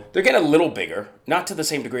 Or they're getting a little bigger, not to the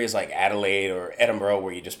same degree as like Adelaide or Edinburgh,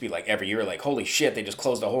 where you just be like every year, like, holy shit, they just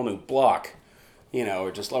closed a whole new block. You know,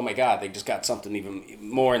 or just, oh my God, they just got something even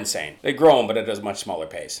more insane. They're growing, but at a much smaller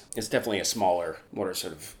pace. It's definitely a smaller, more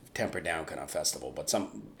sort of tempered down kind of festival. But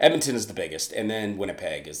Edmonton is the biggest, and then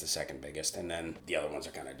Winnipeg is the second biggest, and then the other ones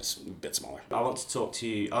are kind of just a bit smaller. I want to talk to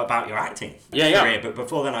you about your acting career, but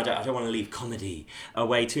before then, I don't want to leave comedy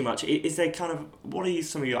away too much. Is there kind of, what are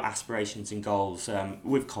some of your aspirations and goals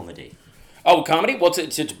with comedy? Oh, comedy? Well,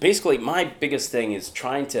 it's basically, my biggest thing is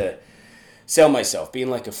trying to sell myself, being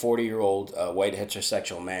like a 40-year-old white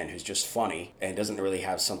heterosexual man who's just funny and doesn't really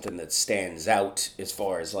have something that stands out as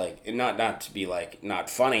far as like, not to be like not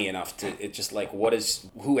funny enough to, it's just like,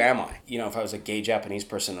 who am I? You know, if I was a gay Japanese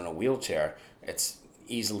person in a wheelchair, it's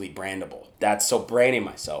easily brandable. That's so branding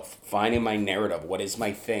myself, finding my narrative, what is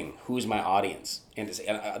my thing, who's my audience, and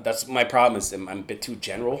that's my problem is I'm a bit too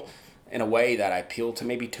general in a way that I appeal to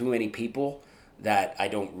maybe too many people that I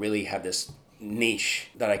don't really have this niche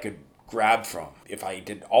that I could grab from. If I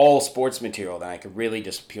did all sports material, then I could really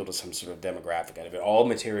just appeal to some sort of demographic. If I did all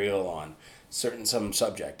material on some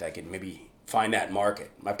subject, I could maybe find that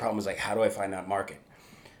market. My problem is like, how do I find that market?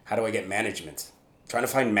 How do I get management trying to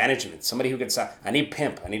find management, somebody who gets. I need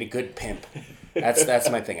pimp. I need a good pimp. That's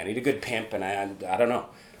my thing. I need a good pimp, and I don't know.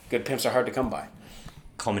 Good pimps are hard to come by.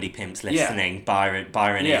 Comedy pimps listening. Yeah.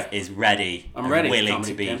 Byron is ready. I'm ready. Willing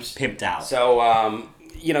to be pimped out. So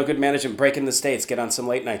good management, break in the States, get on some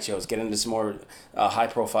late night shows, get into some more high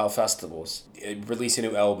profile festivals, release a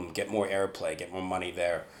new album, get more airplay, get more money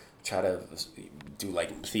there, try to do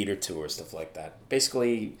like theater tours, stuff like that.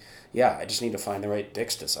 Basically, I just need to find the right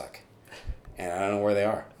dicks to suck, and I don't know where they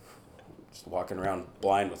are. Just walking around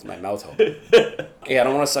blind with my mouth open. I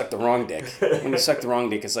don't want to suck the wrong dick. When you suck the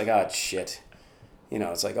wrong dick, it's like, oh shit.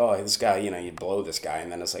 It's like, oh, this guy, you blow this guy, and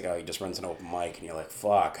then it's like, oh, he just runs an open mic, and you're like,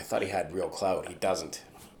 fuck, I thought he had real clout. He doesn't.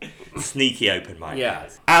 Sneaky open mic. Yeah.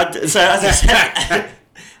 And so, as I said,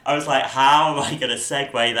 I was like, how am I going to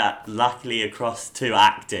segue that luckily across to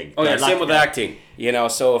acting? Oh, yeah, same with acting.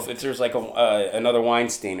 So if there's like another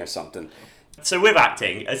Weinstein or something. So with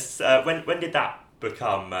acting, when did that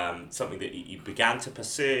become something that you began to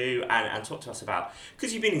pursue, and talk to us about,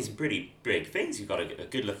 because you've been in some pretty big things. You've got a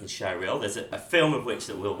good looking show reel. There's a film of which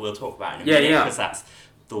that we'll talk about in a minute, because that's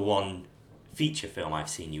the one feature film I've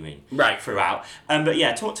seen you in throughout.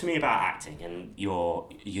 But talk to me about acting and your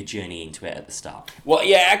journey into it at the start. Well,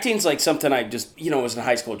 acting's like something I just was in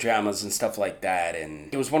high school dramas and stuff like that,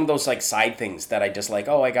 and it was one of those like side things that I just like,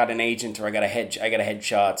 I got an agent, or I got a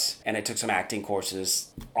headshots, and I took some acting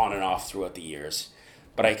courses on and off throughout the years.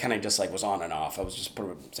 But I kind of just like was on and off. I was just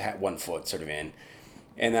had one foot sort of in.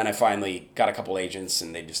 And then I finally got a couple agents,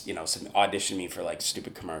 and they just, auditioned me for like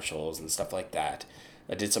stupid commercials and stuff like that.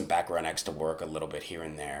 I did some background extra work a little bit here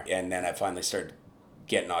and there. And then I finally started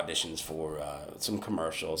getting auditions for some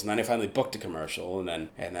commercials. And then I finally booked a commercial, and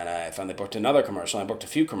then I finally booked another commercial. I booked a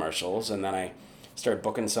few commercials, and then I started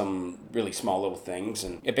booking some really small little things.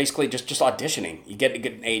 And it basically just auditioning. You get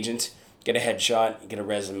an agent, get a headshot, you get a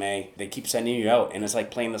resume, they keep sending you out, and it's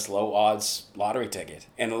like playing this low odds lottery ticket.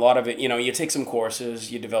 And a lot of it, you take some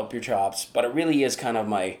courses, you develop your chops, but it really is kind of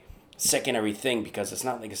my secondary thing, because it's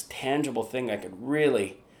not like this tangible thing I could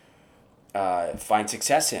really find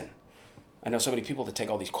success in. I know so many people that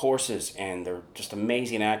take all these courses and they're just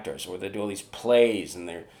amazing actors, or they do all these plays and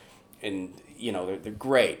they're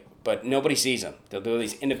great, but nobody sees them. They'll do all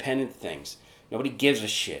these independent things. Nobody gives a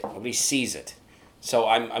shit. Nobody sees it. So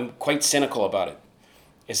I'm quite cynical about it.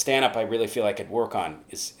 As stand-up, I really feel I could work on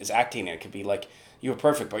is acting. And it could be like, you were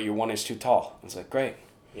perfect, but your 1 inch too tall. It's like, great.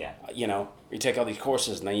 Yeah. You take all these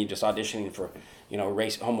courses, and then you just auditioning for,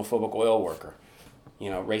 homophobic oil worker,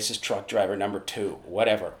 racist truck driver number 2,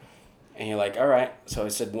 whatever. And you're like, all right. So I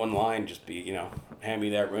said one line, just be, hand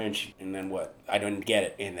me that wrench, and then what? I didn't get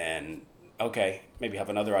it, and then, okay, maybe have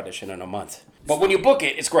another audition in a month. But when you book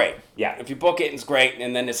it, it's great. Yeah. If you book it, it's great,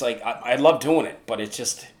 and then it's like, I love doing it, but it's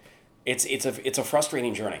just, it's a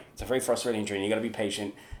frustrating journey. It's a very frustrating journey. You got to be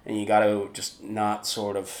patient, and you got to just not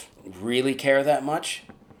sort of really care that much.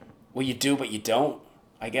 Well, you do, but you don't,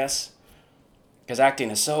 I guess. Because acting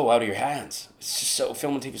is so out of your hands. It's just so,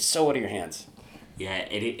 film and TV is so out of your hands. Yeah,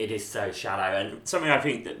 it is so shallow, and something I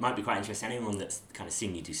think that might be quite interesting. Anyone that's kind of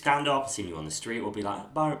seen you do stand-up, seen you on the street, will be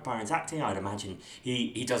like, Byron's acting. I'd imagine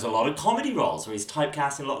he does a lot of comedy roles, or he's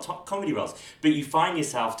typecast in a lot of comedy roles. But you find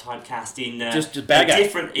yourself typecast in just bad guy.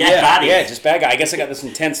 Different, baddies. Yeah, just bad guy. I guess I got this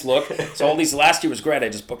intense look. So all these last year was great. I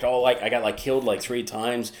just booked I got killed 3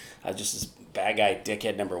 times. I was just this bad guy,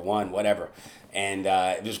 dickhead number 1, whatever. And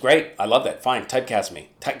it was great. I love that. Fine, typecast me.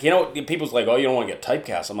 People's like, oh, you don't want to get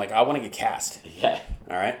typecast. I'm like, I want to get cast. Yeah.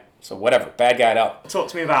 All right? So whatever. Bad guy it up. Talk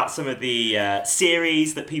to me about some of the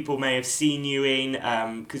series that people may have seen you in,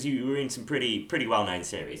 because you were in some pretty well-known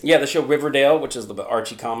series. Yeah, the show Riverdale, which is the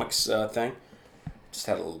Archie Comics thing. Just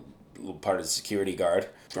had a little part of the security guard,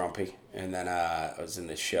 grumpy. And then I was in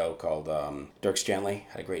this show called Dirks Gently.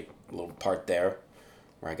 Had a great little part there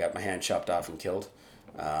where I got my hand chopped off and killed.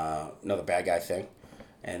 Another bad guy thing.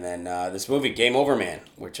 And then this movie, Game Over Man,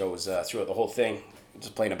 which I was throughout the whole thing,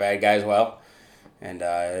 just playing a bad guy as well. And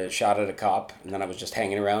shot at a cop. And then I was just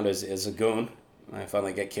hanging around as a goon. And I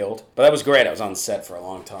finally get killed. But that was great. I was on set for a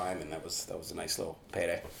long time, and that was a nice little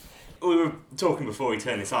payday. We were talking before we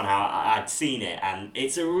turned this on how I'd seen it, and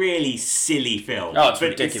it's a really silly film. Oh, it's but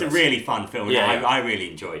ridiculous. It's a really fun film, and I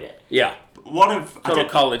really enjoyed it. Yeah. Total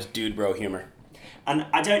college dude bro humor. And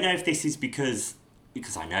I don't know if this is because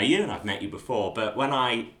I know you and I've met you before, but when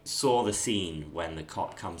I saw the scene when the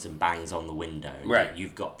cop comes and bangs on the window, and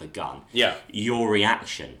you've got the gun. Yeah. Your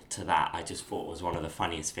reaction to that, I just thought was one of the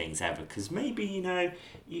funniest things ever, because maybe,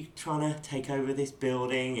 you're trying to take over this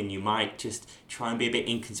building and you might just try and be a bit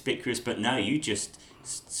inconspicuous, but no, you just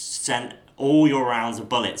sent all your rounds of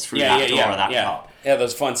bullets through that door of that cop. Yeah, that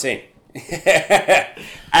was a fun scene. So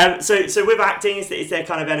with acting, is there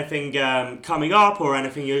kind of anything coming up or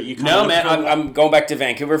anything you kind No, of man, I'm going back to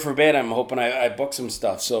Vancouver for a bit. I'm hoping I book some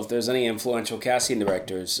stuff. So if there's any influential casting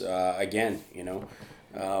directors, again, you know,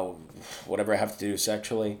 whatever I have to do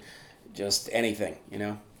sexually, just anything, you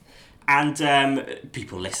know. And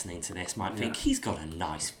people listening to this might think, he's got a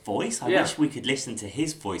nice voice. I wish we could listen to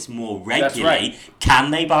his voice more regularly. That's right.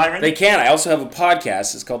 Can they, Byron? They can. I also have a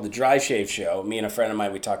podcast. It's called The Dry Shave Show. Me and a friend of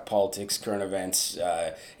mine, we talk politics, current events,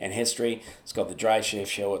 and history. It's called The Dry Shave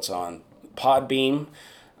Show. It's on Podbeam.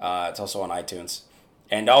 It's also on iTunes.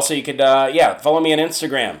 And also you could, follow me on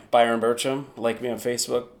Instagram, Byron Bertram. Like me on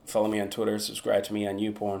Facebook. Follow me on Twitter. Subscribe to me on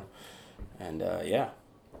YouPorn. And,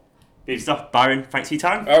 Good stuff. Byron, thanks for your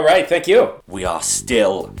time. All right, thank you. We are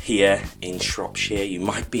still here in Shropshire. You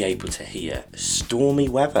might be able to hear stormy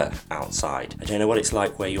weather outside. I don't know what it's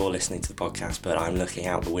like where you're listening to the podcast, but I'm looking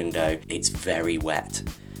out the window. It's very wet.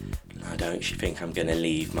 Now, don't you think I'm going to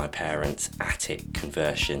leave my parents' attic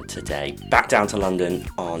conversion today? Back down to London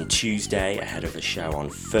on Tuesday, ahead of a show on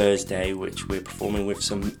Thursday, which we're performing with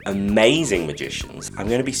some amazing magicians. I'm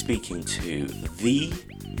going to be speaking to the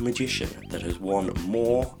magician that has won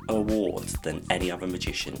more awards than any other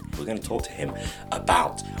magician. We're going to talk to him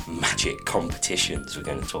about magic competitions. We're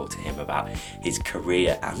going to talk to him about his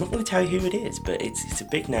career. I'm not going to tell you who it is, but it's a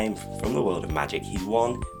big name from the world of magic. He's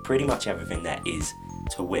won pretty much everything there is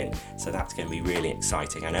to win, so that's going to be really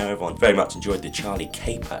exciting. I know everyone very much enjoyed the Charlie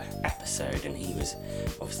Caper episode, and he was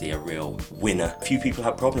obviously a real winner. A few people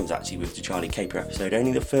had problems actually with the Charlie Caper episode.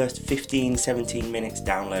 Only the first 15-17 minutes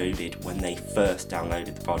downloaded when they first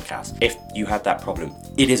downloaded the podcast. If you had that problem,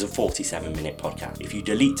 it is a 47-minute podcast. If you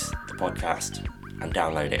delete the podcast and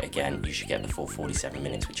download it again, you should get the full 47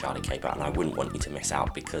 minutes with Charlie Caper, and I wouldn't want you to miss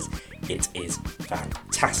out because it is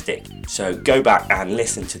fantastic. So go back and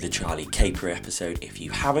listen to the Charlie Caper episode. If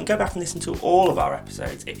you haven't, go back and listen to all of our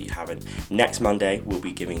episodes if you haven't. Next Monday, we'll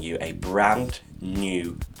be giving you a brand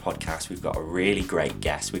new podcast. We've got a really great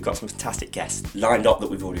guest. We've got some fantastic guests lined up that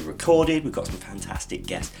we've already recorded. We've got some fantastic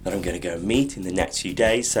guests that I'm going to go meet in the next few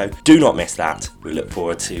days, so do not miss that. We look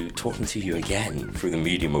forward to talking to you again through the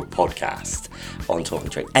medium of podcast on Talking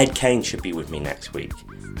Tricks. Ed Kane should be with me next week.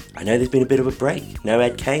 I know there's been a bit of a break. No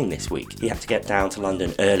Ed Kane this week. He had to get down to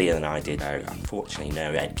London earlier than I did. So unfortunately,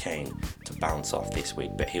 no Ed Kane to bounce off this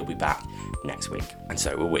week, but he'll be back next week, and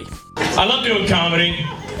so will we. I love doing comedy,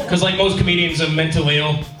 because like most comedians, I'm mentally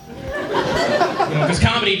ill. Because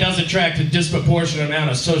comedy does attract a disproportionate amount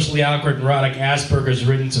of socially awkward, neurotic,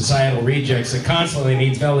 Asperger's-ridden societal rejects that constantly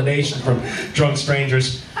needs validation from drunk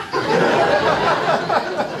strangers.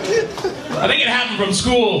 I think it happened from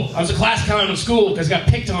school. I was a class clown in school because I got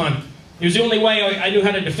picked on. It was the only way I knew how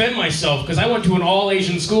to defend myself, because I went to an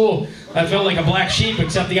all-Asian school. I felt like a black sheep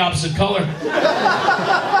except the opposite color.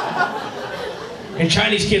 And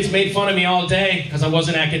Chinese kids made fun of me all day because I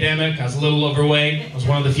wasn't academic, I was a little overweight, I was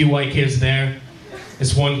one of the few white kids there.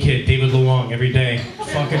 This one kid, David Luong, every day,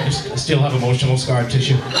 fucking I still have emotional scar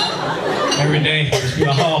tissue. Every day, just be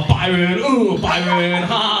like, oh, Byron, ooh, Byron,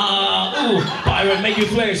 ha, ooh, Byron, make you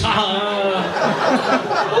flex, ha,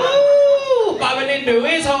 ooh, Byron didn't do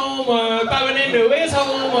his homework, Byron didn't do his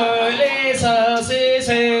homework, Lisa,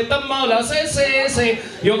 say, the mother, say,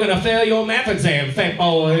 you're gonna fail your math exam, fat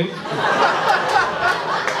boy.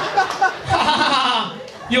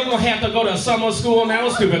 You're gonna have to go to summer school now,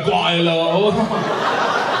 stupid guaylo.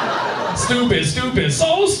 Stupid,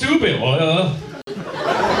 so stupid. You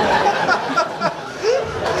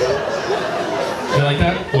like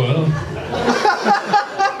that? Well.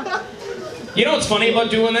 You know what's funny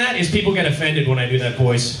about doing that is people get offended when I do that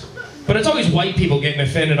voice. But it's always white people getting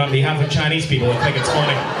offended on behalf of Chinese people who think it's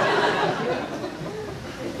funny.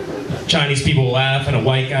 Chinese people laugh and a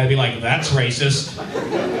white guy be like, that's racist.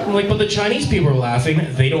 I'm like, but the Chinese people are laughing.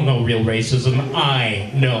 They don't know real racism.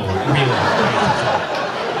 I know real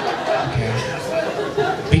racism. Okay?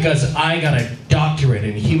 Because I got a doctorate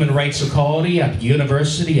in human rights equality at the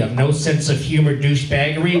University of No Sense of Humor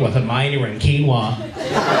Douchebaggery with a minor in quinoa.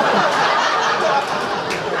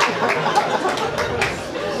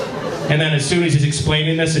 And then as soon as he's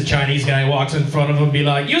explaining this, a Chinese guy walks in front of him and be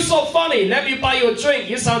like, you're so funny, let me buy you a drink.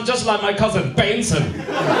 You sound just like my cousin Benson.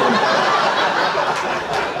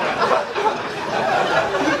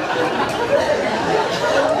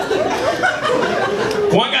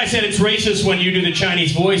 One guy said it's racist when you do the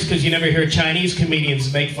Chinese voice because you never hear Chinese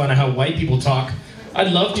comedians make fun of how white people talk.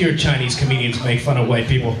 I'd love to hear Chinese comedians make fun of white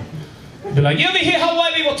people. Be like, you ever hear how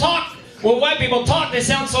white people talk? When white people talk, they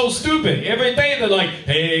sound so stupid. Every day they're like,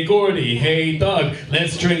 hey Gordy, hey Doug,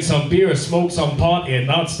 let's drink some beer, smoke some pot, and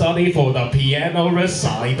not study for the piano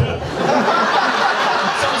recital.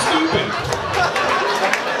 So stupid.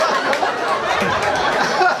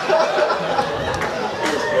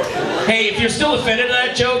 you're still offended at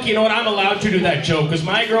that joke, you know what? I'm allowed to do that joke because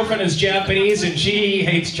my girlfriend is Japanese and she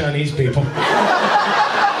hates Chinese people.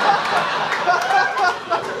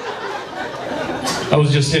 I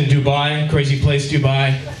was just in Dubai, crazy place,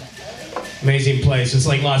 Dubai. Amazing place. It's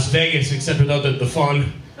like Las Vegas, except without the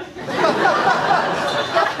fun.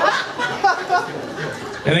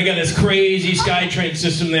 And they got this crazy SkyTrain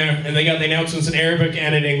system there, and they got the announcements in Arabic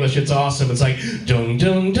and in English. It's awesome. It's like dung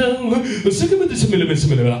dung dung,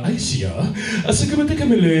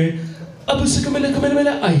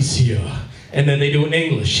 and then they do it in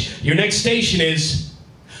English. Your next station is.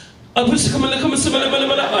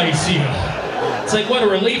 It's like, what a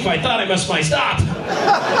relief. I thought I missed my stop.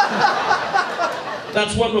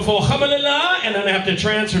 That's one before and then I have to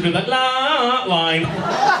transfer to the la line.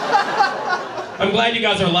 I'm glad you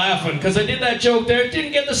guys are laughing, because I did that joke there,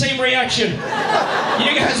 didn't get the same reaction. You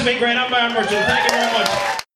guys have been great. I'm Brian Merchant. Thank you very much.